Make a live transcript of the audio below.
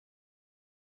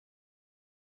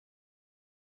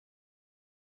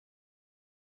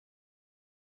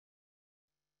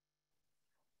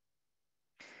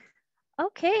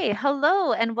Okay,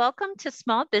 hello and welcome to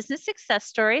Small Business Success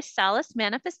Stories, Solace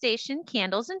Manifestation,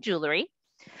 Candles and Jewelry.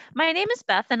 My name is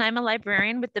Beth and I'm a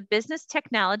librarian with the Business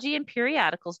Technology and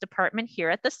Periodicals Department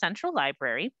here at the Central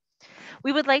Library.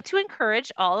 We would like to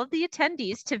encourage all of the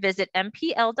attendees to visit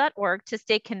mpl.org to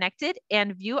stay connected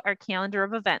and view our calendar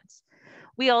of events.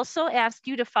 We also ask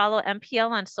you to follow MPL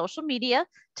on social media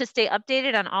to stay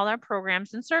updated on all our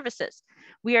programs and services.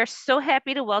 We are so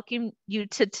happy to welcome you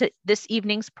to this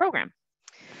evening's program.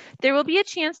 There will be a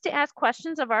chance to ask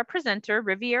questions of our presenter,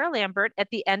 Riviera Lambert, at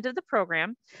the end of the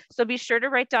program, so be sure to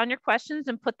write down your questions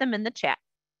and put them in the chat.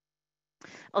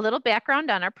 A little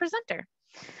background on our presenter.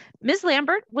 Ms.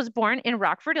 Lambert was born in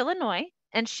Rockford, Illinois,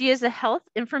 and she is a health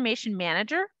information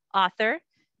manager, author,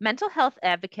 mental health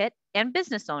advocate, and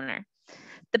business owner.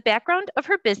 The background of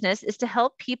her business is to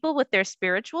help people with their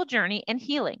spiritual journey and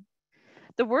healing.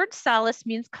 The word solace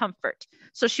means comfort,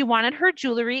 so she wanted her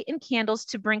jewelry and candles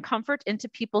to bring comfort into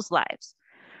people's lives.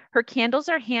 Her candles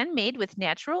are handmade with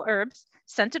natural herbs,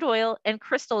 scented oil, and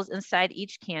crystals inside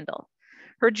each candle.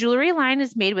 Her jewelry line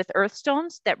is made with earth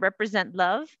stones that represent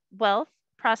love, wealth,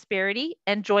 prosperity,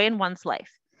 and joy in one's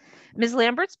life. Ms.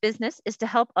 Lambert's business is to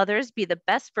help others be the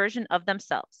best version of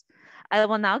themselves. I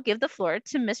will now give the floor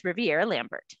to Ms. Riviera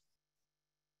Lambert.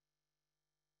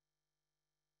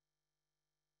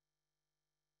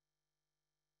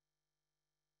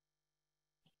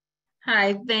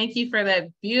 Hi, thank you for that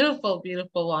beautiful,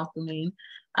 beautiful welcoming.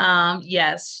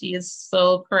 Yes, she is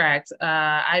so correct.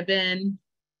 The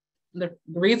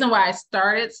reason why I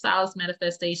started Solace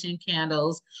Manifestation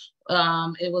Candles,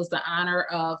 it was the honor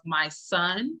of my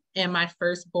son and my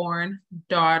firstborn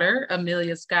daughter,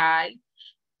 Amelia Sky.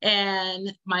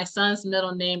 And my son's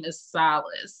middle name is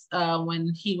Solace.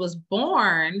 When he was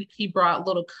born, he brought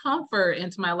little comfort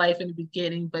into my life in the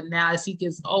beginning, but now as he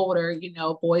gets older,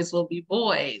 boys will be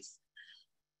boys.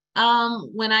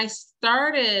 When I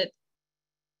started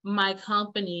my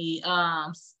company,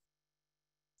 I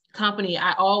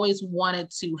always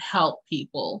wanted to help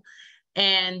people.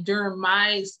 And during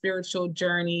my spiritual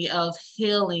journey of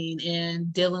healing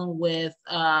and dealing with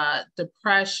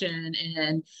depression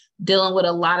and dealing with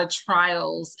a lot of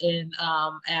trials and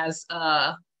as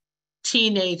a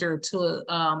teenager to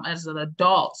as an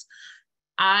adult,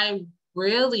 I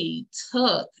really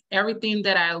took everything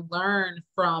that I learned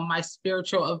from my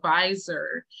spiritual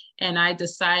advisor and I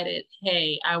decided,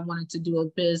 hey, I wanted to do a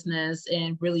business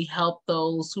and really help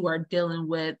those who are dealing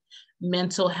with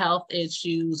mental health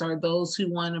issues or those who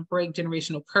want to break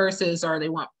generational curses or they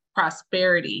want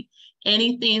prosperity.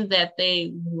 Anything that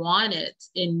they wanted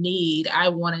and need, I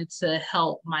wanted to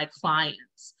help my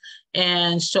clients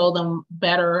and show them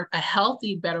a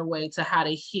healthy, better way to how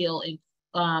to heal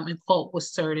and cope with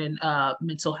certain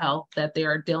mental health that they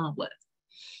are dealing with.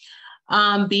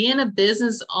 Being a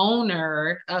business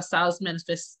owner of Solace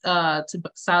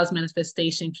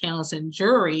Manifestation Candles and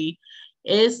Jewelry,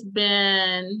 it's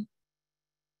been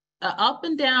an up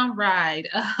and down ride.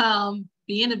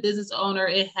 Being a business owner,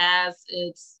 it has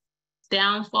its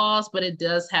downfalls, but it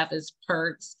does have its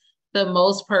perks. The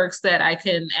most perks that I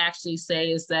can actually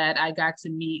say is that I got to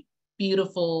meet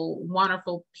beautiful,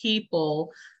 wonderful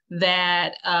people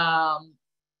that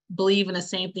believe in the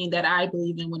same thing that I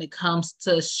believe in when it comes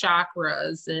to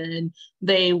chakras, and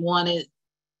they wanted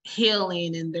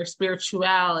healing in their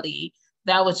spirituality.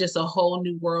 That was just a whole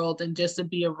new world. And just to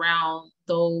be around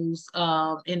those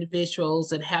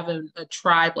individuals and having a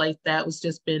tribe like that was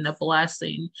just been a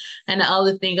blessing. And the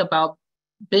other thing about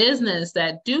business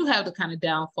that do have the kind of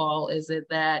downfall is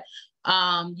that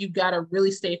you got to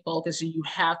really stay focused and you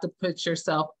have to put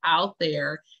yourself out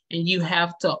there. And you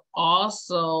have to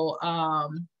also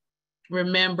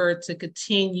remember to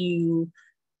continue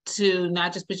to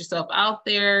not just put yourself out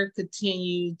there,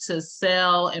 continue to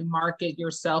sell and market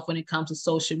yourself when it comes to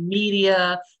social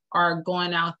media or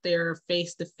going out there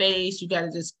face to face. You got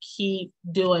to just keep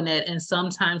doing it. And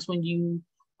sometimes when you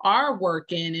are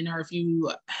working or if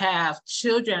you have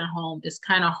children at home, it's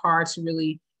kind of hard to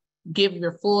really give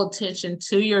your full attention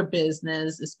to your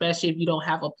business, especially if you don't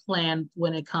have a plan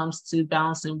when it comes to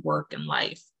balancing work and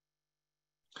life.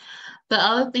 The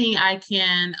other thing I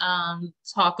can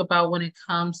talk about when it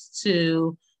comes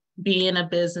to being a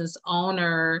business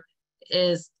owner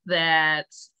is that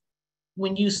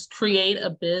when you create a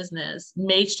business,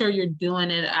 make sure you're doing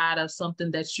it out of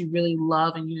something that you really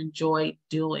love and you enjoy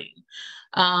doing.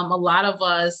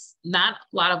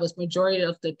 Majority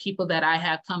of the people that I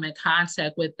have come in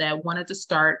contact with that wanted to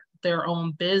start their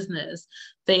own business,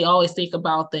 they always think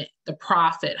about the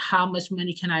profit. How much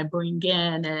money can I bring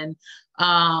in? And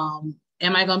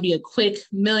am I going to be a quick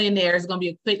millionaire? Is it going to be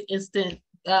a quick instant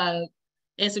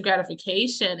instant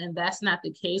gratification, and that's not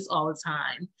the case all the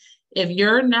time. If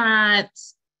you're not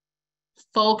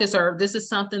focused, or if this is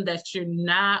something that you're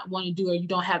not wanting to do, or you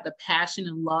don't have the passion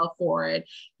and love for it,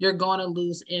 you're going to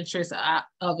lose interest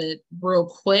of it real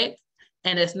quick,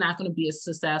 and it's not going to be as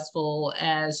successful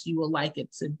as you would like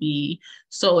it to be.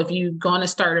 So if you're going to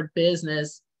start a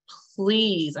business,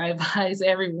 please, I advise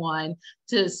everyone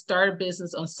to start a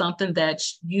business on something that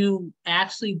you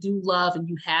actually do love and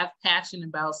you have passion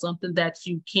about, something that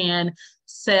you can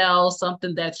sell,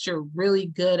 something that you're really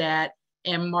good at,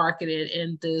 and market it,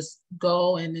 and just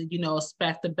go and,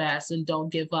 expect the best and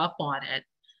don't give up on it.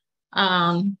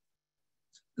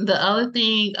 The other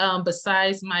thing,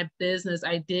 besides my business,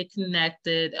 I did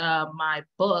connected my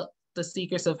book, The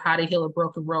Secrets of How to Heal a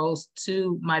Broken Rose,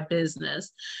 to my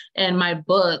business. And my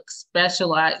book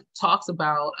talks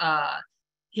about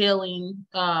healing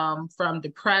from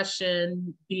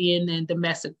depression, being in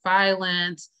domestic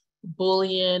violence,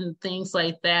 bullying, things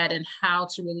like that, and how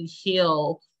to really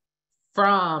heal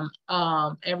from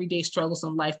everyday struggles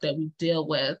in life that we deal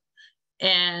with.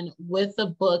 And with the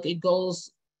book, it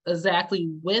goes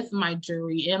exactly with my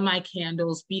jewelry and my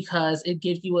candles, because it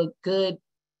gives you a good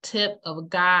tip of a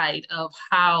guide of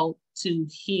how to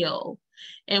heal.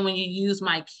 And when you use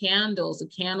my candles, the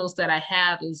candles that I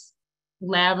have is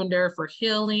lavender for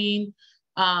healing,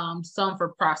 some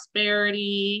for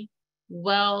prosperity,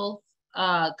 wealth,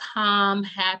 calm,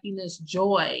 happiness,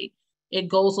 joy. It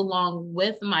goes along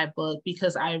with my book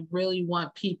because I really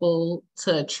want people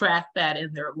to attract that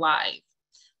in their life.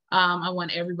 I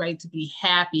want everybody to be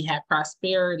happy, have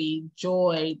prosperity,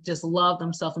 joy, just love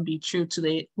themselves and be true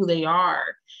to who they are.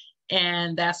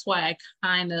 And that's why I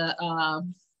kind of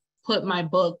put my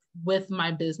book with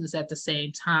my business at the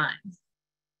same time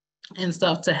and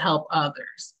stuff to help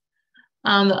others.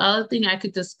 The other thing I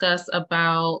could discuss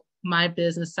about my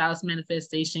business, Solace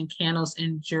Manifestation Candles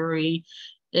and Jewelry,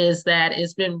 is that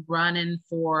it's been running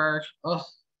for,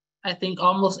 I think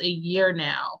almost a year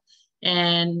now.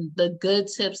 And the good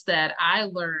tips that I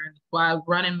learned while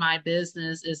running my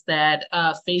business is that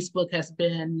Facebook has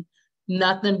been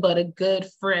nothing but a good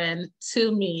friend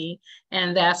to me.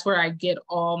 And that's where I get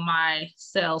all my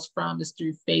sales from, is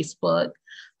through Facebook.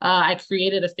 I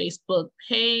created a Facebook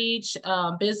page,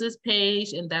 business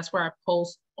page, and that's where I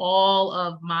post all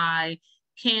of my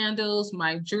candles,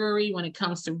 my jewelry when it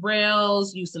comes to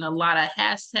rails, using a lot of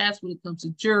hashtags when it comes to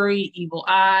jewelry, evil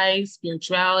eye,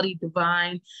 spirituality,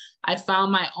 divine. I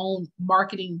found my own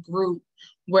marketing group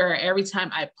where every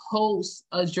time I post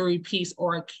a jewelry piece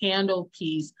or a candle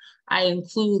piece, I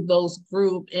include those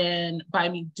group. And by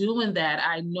me doing that,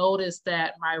 I noticed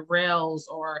that my rails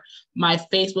or my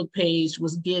Facebook page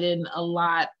was getting a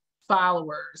lot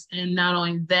followers. And not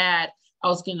only that, I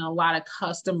was getting a lot of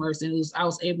customers, and I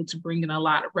was able to bring in a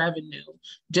lot of revenue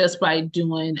just by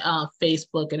doing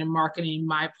Facebook and marketing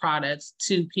my products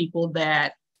to people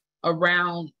that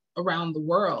around the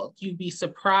world. You'd be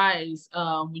surprised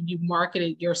when you market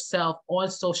it yourself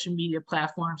on social media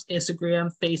platforms,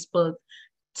 Instagram, Facebook,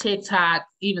 TikTok,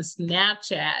 even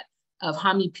Snapchat, of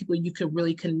how many people you could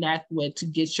really connect with to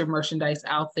get your merchandise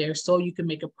out there so you can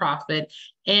make a profit,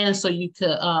 and so you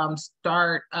could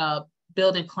start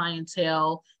building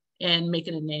clientele and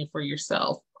making a name for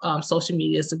yourself. Social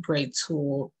media is a great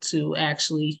tool to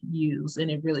actually use,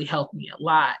 and it really helped me a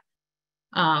lot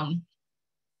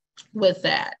with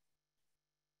that.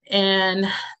 And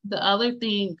the other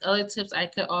tips I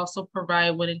could also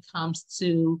provide when it comes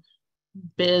to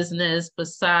business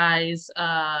besides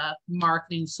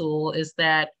marketing tool is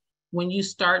that when you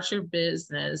start your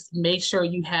business, make sure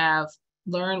you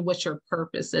learn what your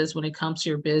purpose is when it comes to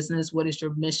your business. What is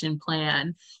your mission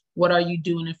plan? What are you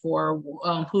doing it for?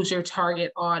 Who's your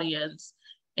target audience?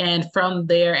 And from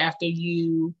there, after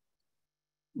you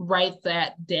write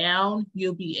that down,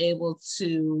 you'll be able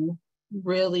to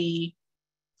really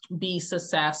be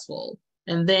successful.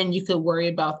 And then you could worry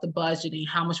about the budgeting.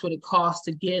 How much would it cost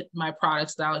to get my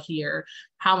products out here?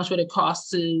 How much would it cost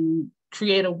to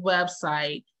create a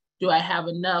website? Do I have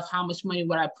enough? How much money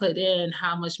would I put in?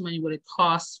 How much money would it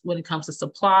cost when it comes to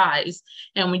supplies?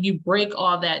 And when you break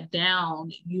all that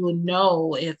down, you will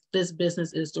know if this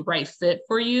business is the right fit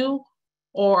for you,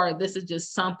 or this is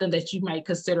just something that you might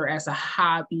consider as a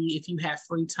hobby if you have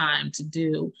free time to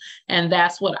do. And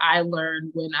that's what I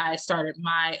learned when I started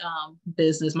my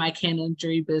business, my candle and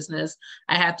jewelry business.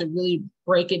 I had to really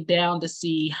break it down to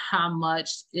see how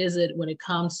much is it when it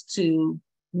comes to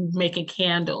making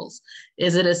candles.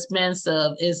 Is it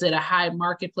expensive? Is it a high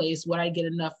marketplace? Would I get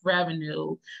enough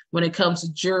revenue? When it comes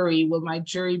to jewelry, would my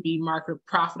jewelry be market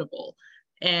profitable?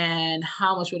 and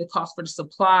how much would it cost for the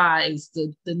supplies,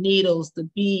 the needles, the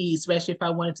beads, especially if I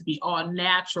wanted to be all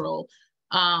natural,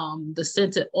 the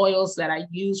scented oils that I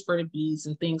use for the beads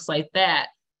and things like that.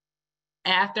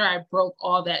 After I broke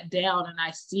all that down and I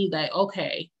see that,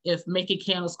 okay, if making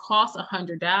candles costs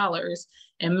 $100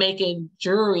 and making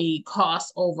jewelry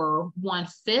costs over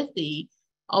 $150,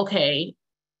 okay,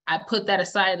 I put that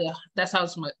aside. That's how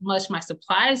much my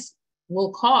supplies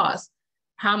will cost.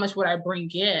 How much would I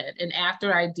bring in? And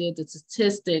after I did the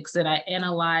statistics and I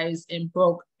analyzed and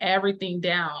broke everything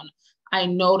down, I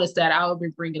noticed that I would be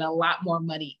bringing a lot more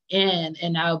money in,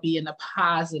 and I would be in the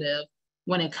positive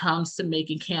when it comes to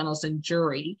making candles and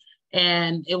jewelry.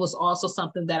 And it was also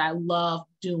something that I love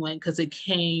doing because it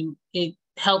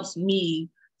helps me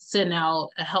send out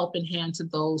a helping hand to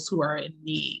those who are in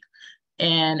need.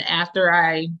 And after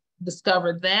I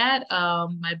discovered that,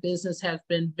 my business has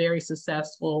been very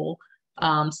successful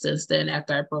since then,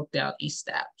 after I broke down each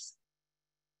steps.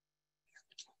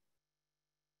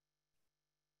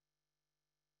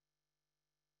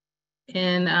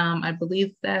 And I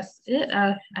believe that's it.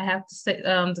 I have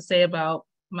to say about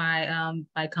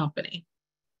my company.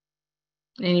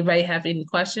 Anybody have any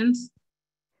questions?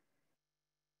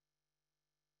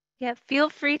 Yeah, feel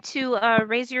free to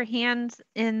raise your hands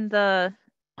in the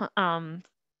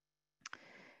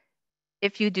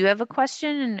if you do have a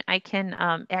question, and I can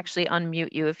actually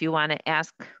unmute you if you want to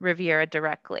ask Riviera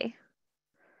directly.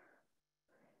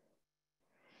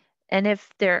 And if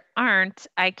there aren't,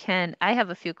 I have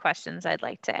a few questions I'd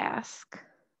like to ask.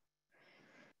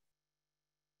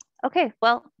 Okay,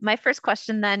 well, my first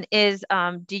question then is,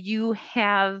 do you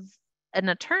have an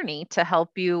attorney to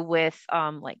help you with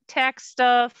like tax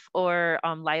stuff or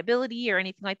liability or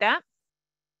anything like that?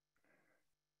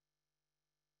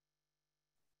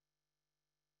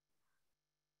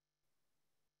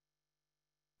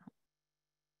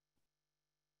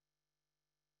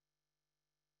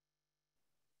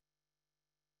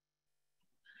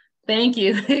 Thank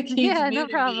you. He's Yeah, no muted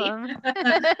me. problem.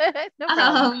 No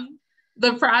problem.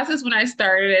 The process when I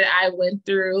started it, I went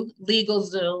through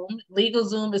LegalZoom.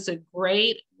 LegalZoom is a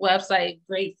great website,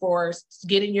 great for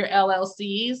getting your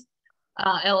LLC,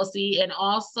 and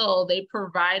also they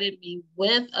provided me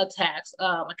with a tax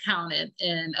accountant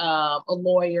and a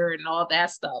lawyer and all that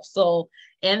stuff. So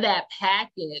in that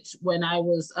package, when I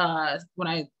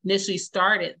initially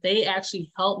started, they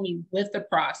actually helped me with the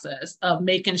process of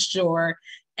making sure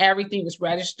everything was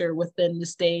registered within the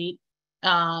state,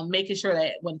 making sure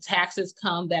that when taxes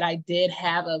come, that I did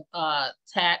have a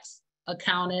tax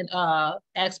accountant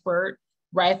expert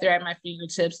right there at my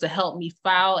fingertips to help me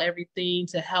file everything,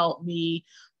 to help me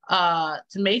to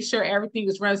make sure everything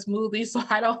was run smoothly so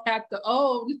I don't have to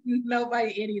owe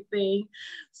nobody anything.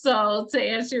 So to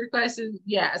answer your question,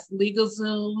 yes,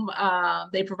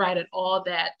 LegalZoom, they provided all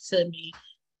that to me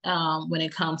when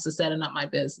it comes to setting up my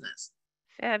business.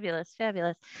 Fabulous,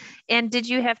 fabulous. And did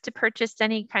you have to purchase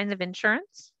any kinds of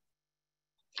insurance?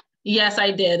 Yes,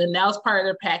 I did. And that was part of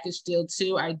their package deal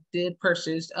too. I did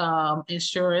purchase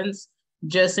insurance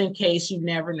just in case. You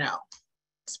never know,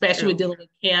 especially with dealing with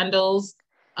candles.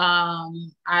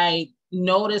 I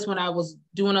noticed when I was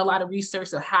doing a lot of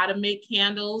research of how to make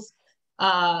candles,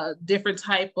 different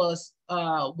type of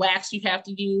wax you have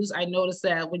to use. I noticed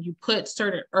that when you put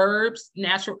certain herbs,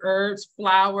 natural herbs,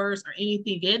 flowers, or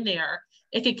anything in there,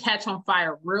 it can catch on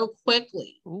fire real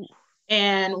quickly. Ooh.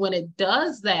 And when it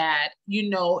does that,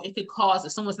 it could cause,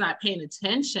 if someone's not paying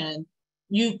attention,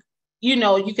 you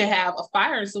could have a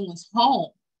fire in someone's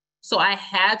home. So I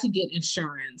had to get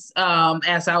insurance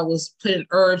as I was putting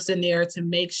herbs in there to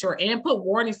make sure, and put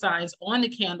warning signs on the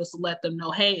candles to let them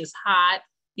know, hey, it's hot,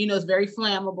 it's very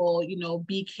flammable,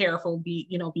 be careful, be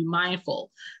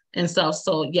mindful and stuff.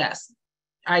 So yes,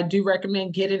 I do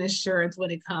recommend getting insurance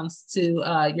when it comes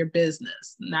to your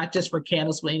business, not just for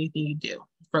candles, but anything you do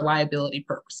for liability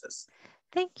purposes.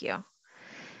 Thank you.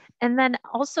 And then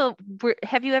also,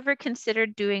 have you ever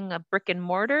considered doing a brick and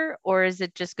mortar, or is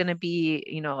it just going to be,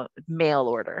 mail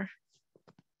order?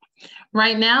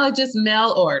 Right now, it's just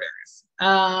mail orders.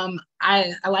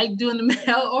 I like doing the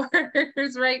mail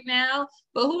orders right now,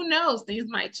 but who knows? Things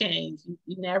might change.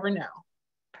 You never know.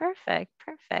 Perfect,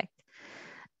 perfect.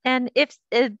 And if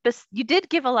you did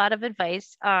give a lot of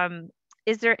advice,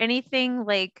 is there anything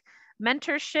like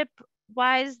mentorship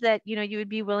wise that you would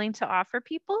be willing to offer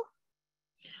people?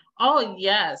 Oh,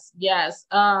 yes, yes.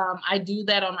 I do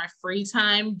that on my free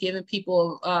time, giving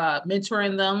people,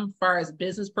 mentoring them as far as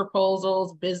business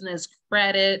proposals, business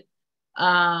credit,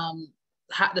 the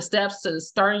steps to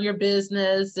starting your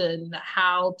business, and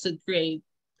how to create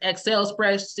Excel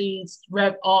spreadsheets,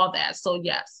 all that. So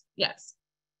yes, yes.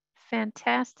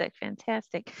 Fantastic,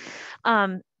 fantastic.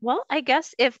 Well, I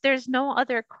guess if there's no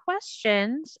other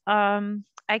questions,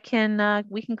 we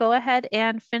can go ahead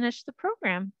and finish the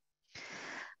program.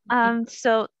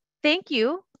 So thank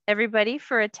you everybody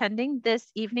for attending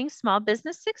this evening's Small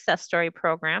Business Success Story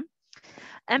program.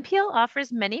 MPL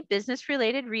offers many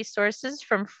business-related resources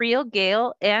from Frio,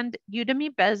 Gale, and Udemy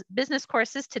business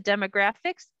courses to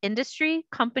demographics, industry,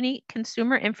 company,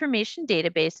 consumer information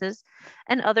databases,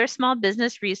 and other small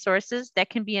business resources that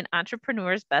can be an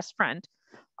entrepreneur's best friend,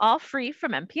 all free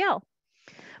from MPL.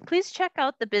 Please check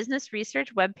out the business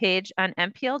research webpage on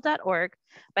mpl.org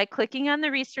by clicking on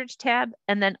the research tab,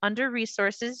 and then under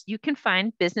resources, you can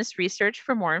find business research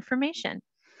for more information.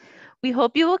 We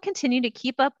hope you will continue to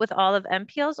keep up with all of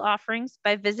MPL's offerings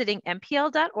by visiting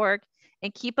mpl.org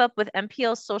and keep up with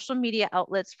MPL's social media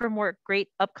outlets for more great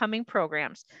upcoming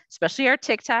programs, especially our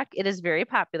TikTok. It is very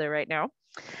popular right now.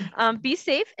 Be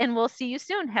safe, and we'll see you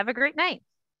soon. Have a great night.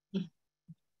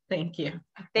 Thank you.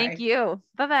 Thank you.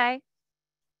 Bye-bye.